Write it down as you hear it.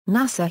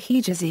Nasser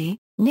Hejazi,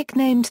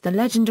 nicknamed the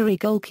legendary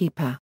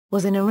goalkeeper,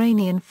 was an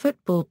Iranian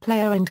football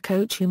player and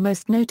coach who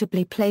most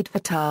notably played for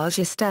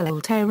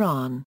Esteghlal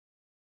Tehran.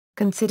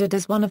 Considered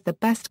as one of the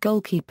best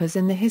goalkeepers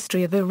in the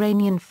history of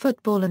Iranian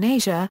football in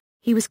Asia,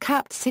 he was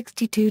capped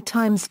 62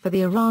 times for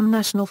the Iran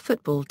national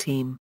football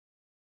team.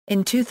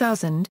 In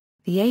 2000,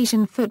 the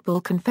Asian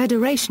Football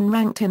Confederation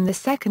ranked him the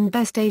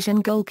second-best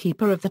Asian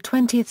goalkeeper of the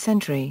 20th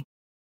century.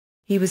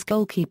 He was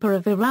goalkeeper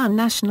of Iran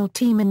national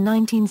team in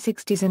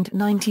 1960s and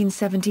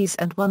 1970s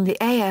and won the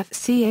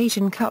AFC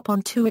Asian Cup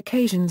on 2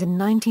 occasions in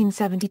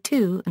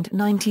 1972 and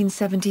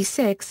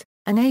 1976,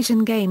 an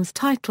Asian Games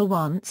title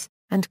once,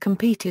 and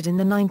competed in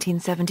the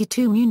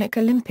 1972 Munich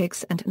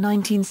Olympics and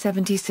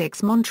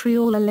 1976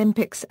 Montreal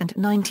Olympics and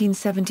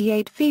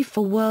 1978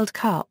 FIFA World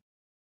Cup.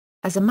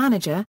 As a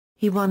manager,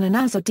 he won an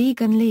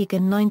Azerbaijan League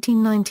in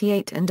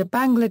 1998 and a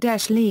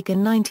Bangladesh League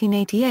in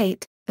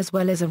 1988, as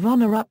well as a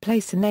runner-up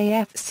place in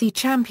AFC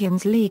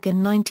Champions League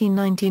in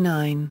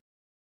 1999.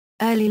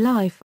 Early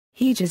life: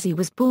 Hejazi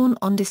was born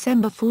on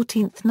December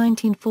 14,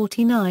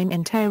 1949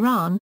 in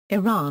Tehran,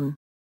 Iran.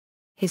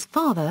 His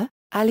father,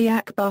 Ali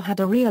Akbar, had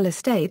a real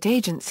estate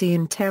agency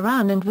in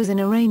Tehran and was an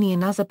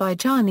Iranian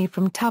Azerbaijani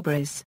from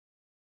Tabriz.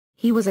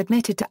 He was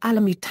admitted to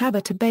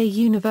Al-Mutabatabay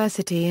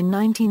University in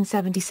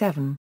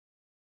 1977.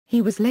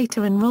 He was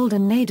later enrolled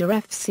in Nader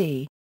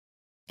FC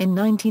in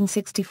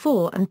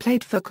 1964 and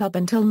played for club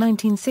until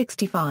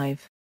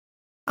 1965.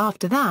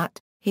 After that,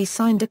 he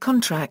signed a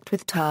contract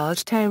with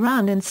Taj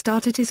Tehran and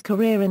started his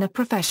career in a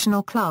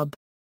professional club.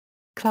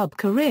 Club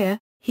career: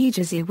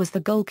 Hejazi was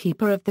the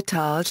goalkeeper of the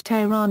Taj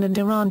Tehran and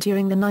Iran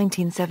during the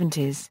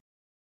 1970s.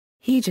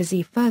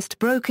 Hejazi first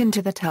broke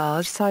into the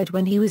Taj side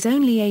when he was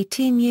only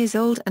 18 years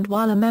old and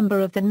while a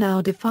member of the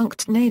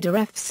now-defunct Nader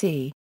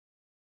FC.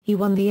 He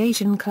won the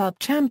Asian Club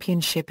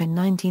Championship in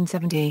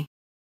 1970.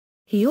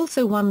 He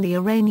also won the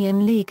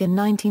Iranian League in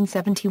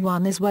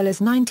 1971 as well as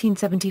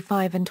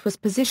 1975 and was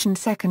positioned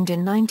second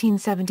in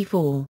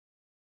 1974.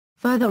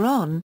 Further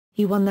on,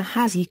 he won the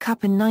Hejazi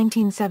Cup in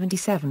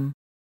 1977.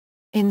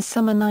 In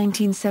summer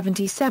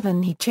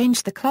 1977 he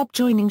changed the club,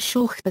 joining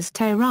Shahbaz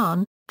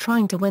Tehran,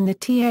 trying to win the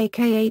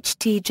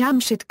Takht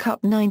Jamshid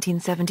Cup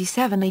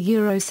 1977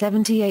 Euro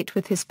 78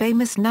 with his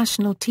famous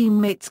national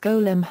teammates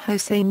Gholam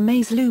Hossein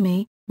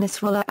Mazloumi,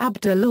 Nasrallah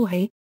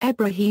Abdullahi,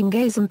 Ebrahim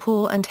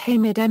Ghazempour and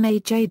Hamid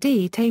Majd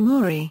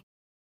Taimouri.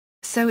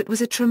 So it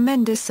was a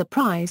tremendous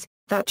surprise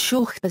that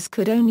Shahbaz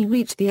could only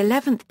reach the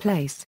 11th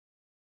place.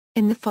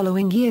 In the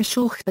following year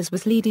Shahbaz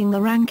was leading the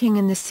ranking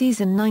in the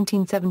season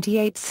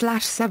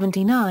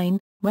 1978/79,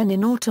 when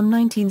in autumn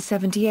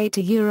 1978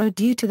 a Euro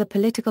due to the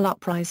political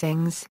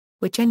uprisings,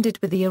 which ended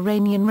with the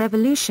Iranian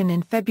Revolution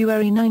in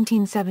February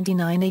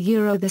 1979 a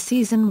Euro the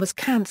season was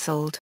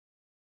cancelled.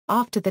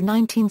 After the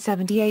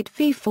 1978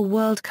 FIFA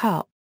World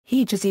Cup,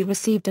 Hejazi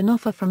received an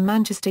offer from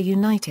Manchester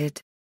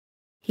United.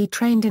 He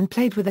trained and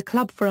played with the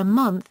club for a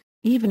month,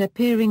 even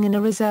appearing in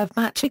a reserve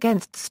match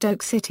against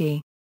Stoke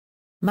City.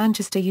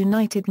 Manchester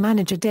United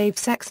manager Dave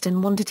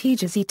Sexton wanted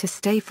Hejazi to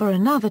stay for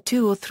another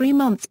 2 or 3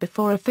 months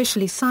before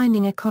officially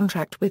signing a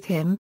contract with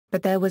him,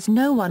 but there was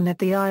no one at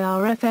the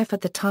IRFF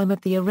at the time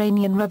of the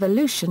Iranian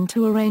Revolution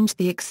to arrange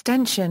the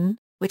extension,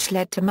 which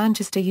led to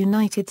Manchester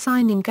United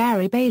signing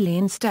Gary Bailey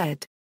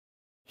instead.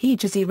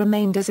 Hejazi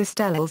remained as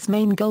Esteghl's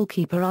main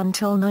goalkeeper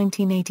until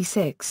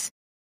 1986.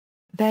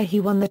 There he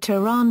won the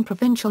Tehran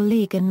Provincial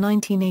League in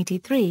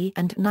 1983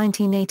 and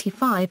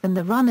 1985 and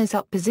the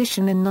runners-up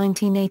position in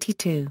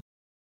 1982.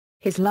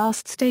 His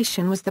last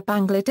station was the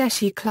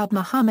Bangladeshi club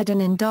Mohammedan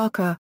in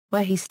Dhaka,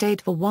 where he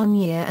stayed for 1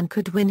 year and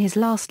could win his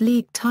last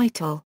league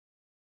title.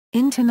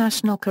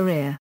 International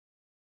career: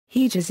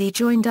 Hejazi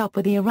joined up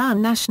with the Iran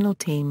national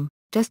team,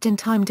 just in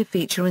time to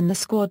feature in the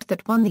squad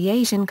that won the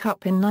Asian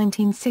Cup in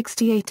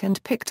 1968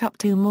 and picked up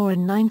 2 more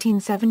in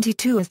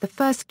 1972 as the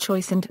first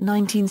choice and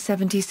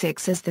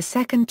 1976 as the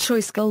second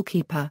choice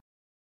goalkeeper.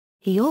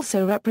 He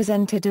also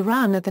represented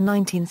Iran at the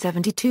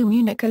 1972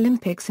 Munich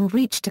Olympics and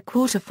reached to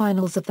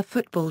quarter-finals of the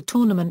football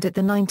tournament at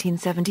the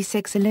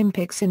 1976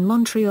 Olympics in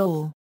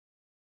Montreal.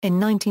 In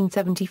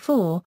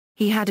 1974,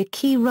 he had a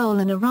key role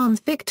in Iran's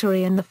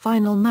victory in the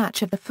final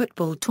match of the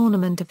football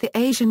tournament of the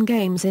Asian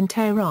Games in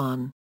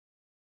Tehran.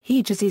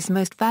 Hejazi's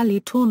most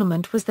valued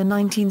tournament was the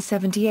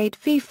 1978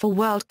 FIFA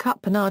World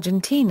Cup in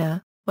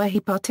Argentina, where he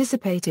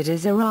participated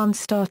as Iran's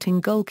starting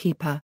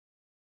goalkeeper.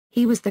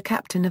 He was the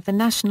captain of the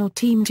national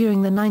team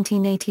during the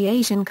 1980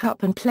 Asian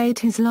Cup and played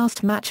his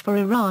last match for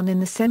Iran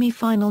in the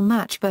semi-final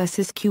match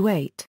versus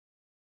Kuwait.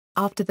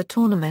 After the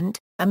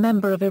tournament, a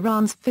member of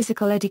Iran's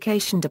physical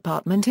education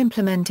department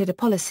implemented a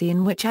policy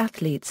in which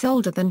athletes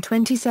older than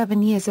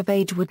 27 years of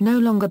age would no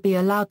longer be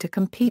allowed to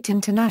compete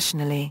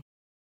internationally.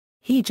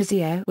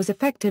 Hejazi was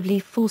effectively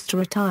forced to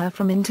retire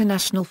from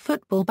international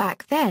football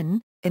back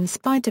then, in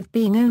spite of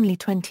being only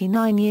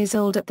 29 years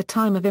old at the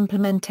time of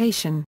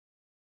implementation.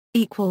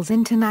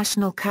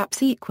 International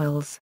caps.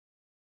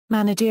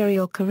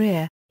 Managerial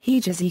career: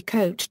 Hejazi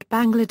coached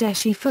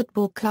Bangladeshi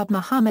football club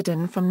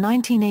Mohammedan from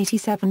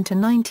 1987 to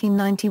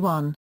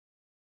 1991.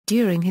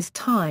 During his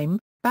time,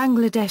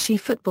 Bangladeshi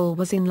football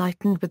was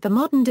enlightened with the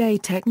modern-day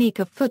technique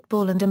of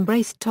football and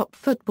embraced top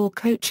football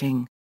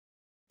coaching.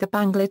 The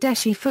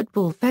Bangladeshi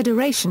Football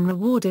Federation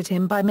rewarded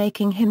him by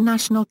making him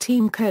national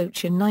team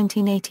coach in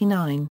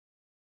 1989.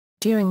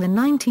 During the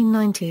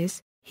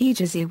 1990s,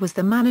 Hejazi was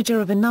the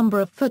manager of a number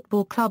of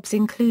football clubs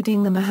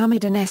including the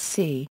Mohammedan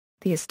SC,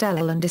 the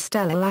Esteghlal and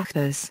Esteghlal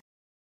Tehran.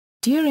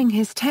 During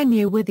his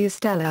tenure with the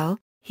Esteghlal,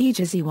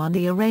 Hejazi won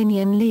the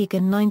Iranian League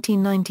in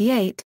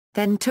 1998,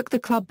 then took the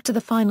club to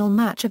the final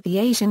match of the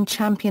Asian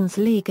Champions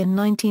League in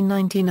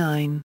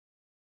 1999.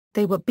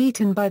 They were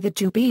beaten by the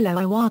Jubilo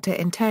Iwata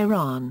in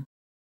Tehran.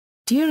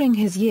 During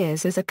his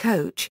years as a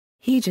coach,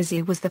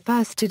 Hejazi was the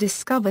first to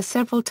discover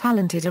several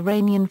talented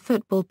Iranian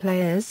football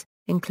players,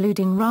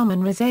 including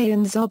Rahman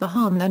Rezaeian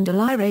Zobahan and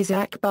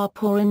Alireza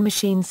Akbarpour and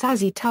Machine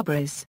Sazi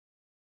Tabriz.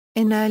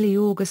 In early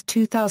August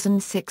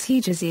 2006,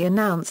 Hejazi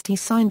announced he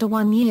signed a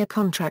one-year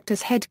contract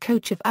as head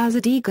coach of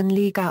Azerbaijan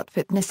League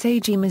outfit Nasser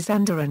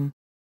Mazandaran.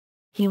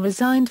 He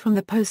resigned from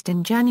the post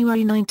in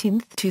January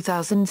 19,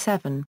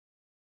 2007.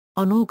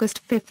 On August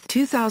 5,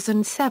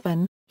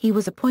 2007, he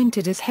was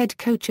appointed as head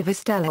coach of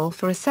Esteghlal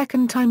for a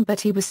second time,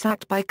 but he was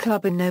sacked by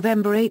club in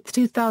November 8,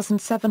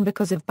 2007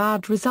 because of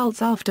bad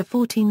results after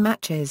 14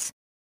 matches.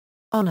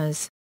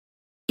 Honours.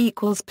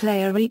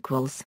 Player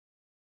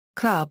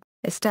Club,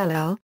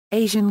 Esteghlal,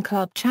 Asian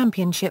Club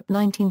Championship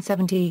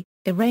 1970,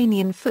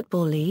 Iranian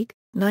Football League,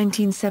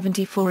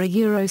 1974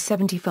 Euro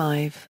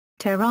 75,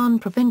 Tehran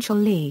Provincial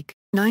League,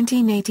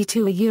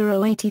 1982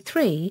 Euro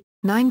 83,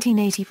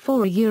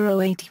 1984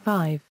 Euro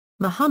 85,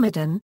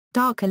 Mohammedan,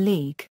 Dhaka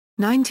League,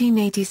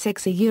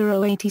 1986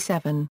 Euro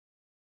 87.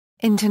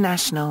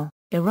 International,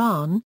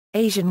 Iran,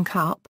 Asian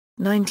Cup,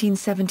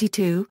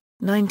 1972,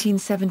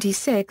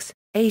 1976,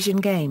 Asian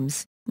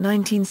Games,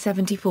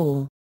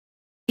 1974.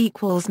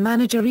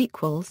 Manager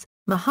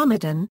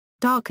Mohammedan,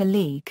 Dhaka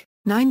League,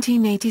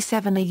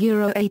 1987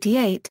 Euro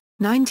 88,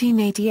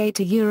 1988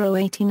 Euro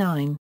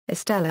 89,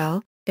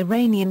 Esteghlal,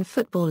 Iranian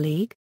Football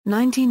League,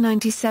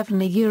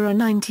 1997 Euro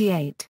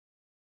 98.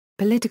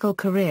 Political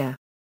career.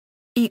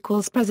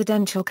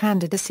 Presidential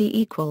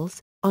candidacy.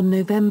 On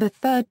November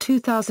 3,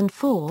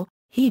 2004,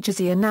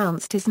 Hejazi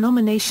announced his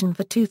nomination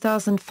for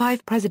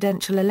 2005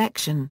 presidential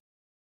election.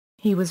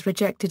 He was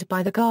rejected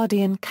by the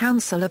Guardian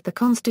Council of the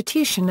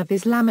Constitution of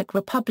Islamic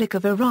Republic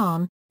of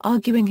Iran,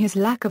 arguing his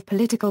lack of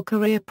political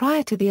career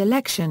prior to the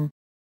election.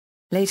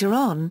 Later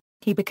on,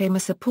 he became a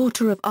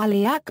supporter of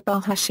Ali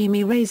Akbar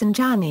Hashemi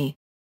Rafsanjani.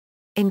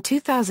 In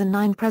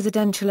 2009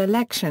 presidential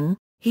election,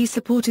 he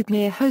supported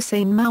Mir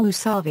Hossein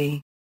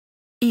Mousavi.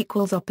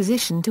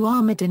 Opposition to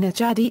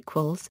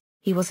Ahmadinejad.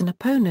 He was an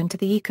opponent to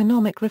the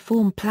economic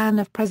reform plan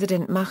of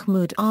President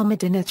Mahmoud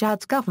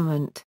Ahmadinejad's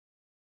government.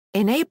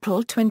 In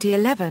April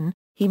 2011,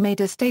 he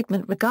made a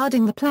statement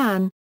regarding the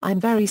plan: "I'm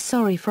very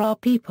sorry for our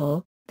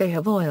people, they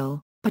have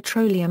oil,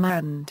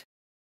 petroleum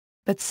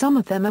but some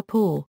of them are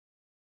poor."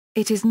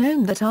 It is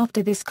known that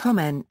after this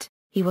comment,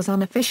 he was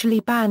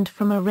unofficially banned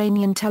from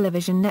Iranian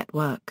television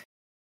network.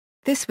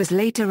 This was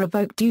later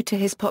revoked due to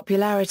his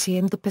popularity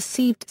and the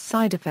perceived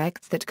side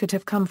effects that could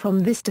have come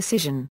from this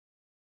decision.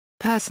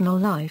 Personal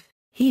life.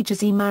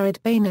 Hejazi married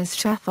Bainaz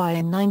Shafii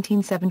in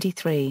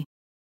 1973.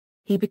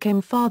 He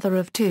became father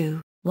of two,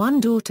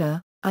 one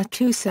daughter,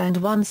 Attribution, and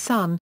one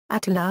son,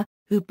 Attila,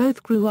 who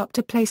both grew up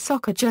to play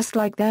soccer just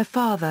like their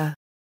father.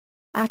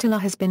 Attila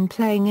has been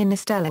playing in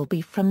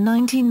Esteghlal from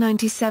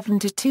 1997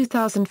 to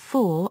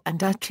 2004,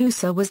 and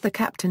Attribution was the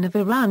captain of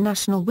Iran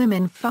national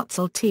women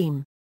futsal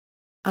team.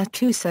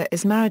 Attribution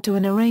is married to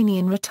an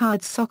Iranian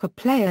retired soccer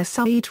player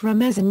Saeed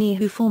Ramezani,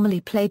 who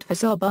formerly played for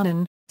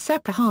Zobahan,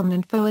 Sepahan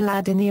and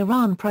Foalad in the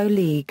Iran Pro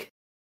League.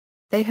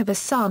 They have a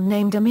son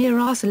named Amir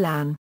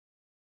Arsalan.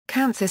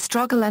 Cancer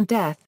struggle and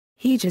death.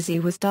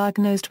 Hejazi was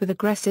diagnosed with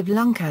aggressive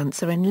lung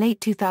cancer in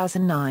late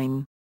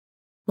 2009.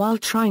 While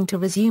trying to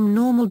resume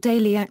normal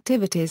daily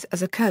activities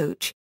as a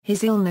coach,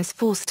 his illness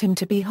forced him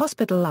to be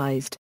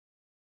hospitalized.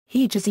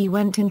 Hejazi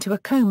went into a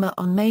coma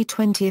on May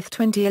 20,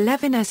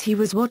 2011 as he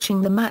was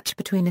watching the match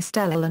between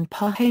Esteghlal and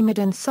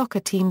Mohammedan soccer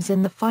teams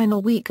in the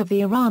final week of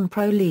the Iran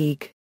Pro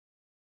League.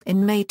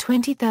 In May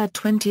 23,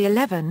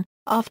 2011,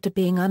 after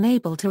being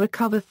unable to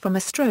recover from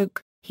a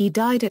stroke, he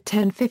died at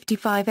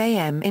 10:55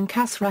 a.m. in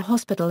Kasra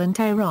Hospital in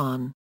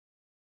Tehran.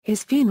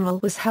 His funeral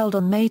was held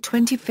on May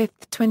 25,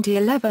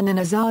 2011 in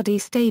Azadi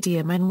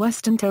Stadium in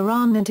western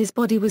Tehran, and his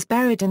body was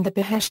buried in the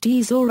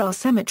Beheshti Zohar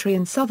Cemetery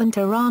in southern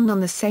Tehran on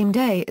the same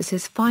day as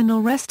his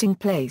final resting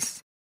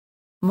place.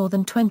 More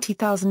than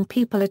 20,000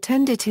 people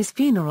attended his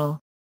funeral.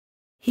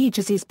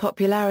 Hejazi's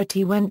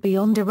popularity went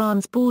beyond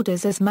Iran's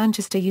borders as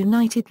Manchester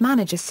United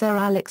manager Sir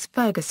Alex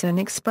Ferguson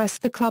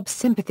expressed the club's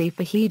sympathy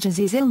for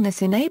Hejazi's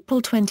illness in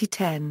April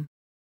 2010.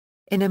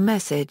 In a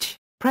message,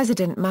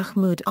 President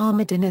Mahmoud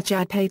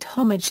Ahmadinejad paid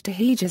homage to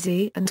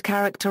Hejazi and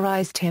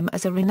characterized him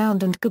as a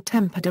renowned and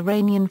good-tempered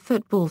Iranian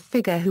football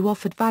figure who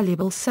offered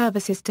valuable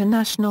services to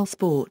national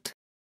sport.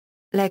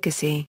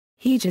 Legacy.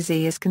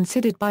 Hejazi is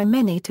considered by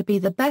many to be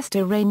the best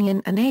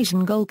Iranian and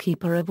Asian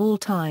goalkeeper of all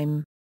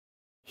time.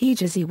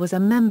 Hejazi was a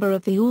member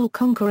of the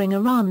all-conquering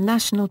Iran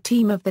national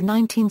team of the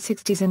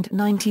 1960s and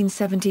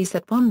 1970s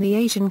that won the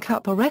Asian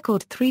Cup a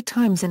record 3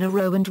 times in a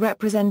row and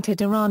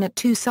represented Iran at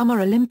 2 Summer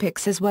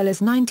Olympics as well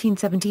as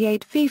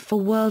 1978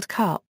 FIFA World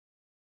Cup.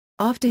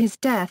 After his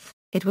death,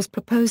 it was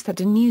proposed that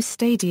a new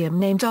stadium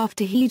named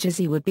after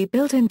Hejazi would be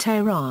built in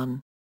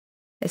Tehran.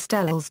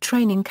 Esteghlal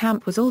training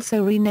camp was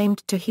also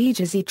renamed to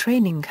Hejazi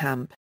Training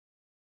Camp.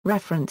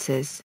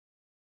 References.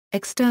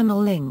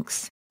 External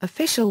links,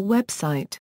 official website.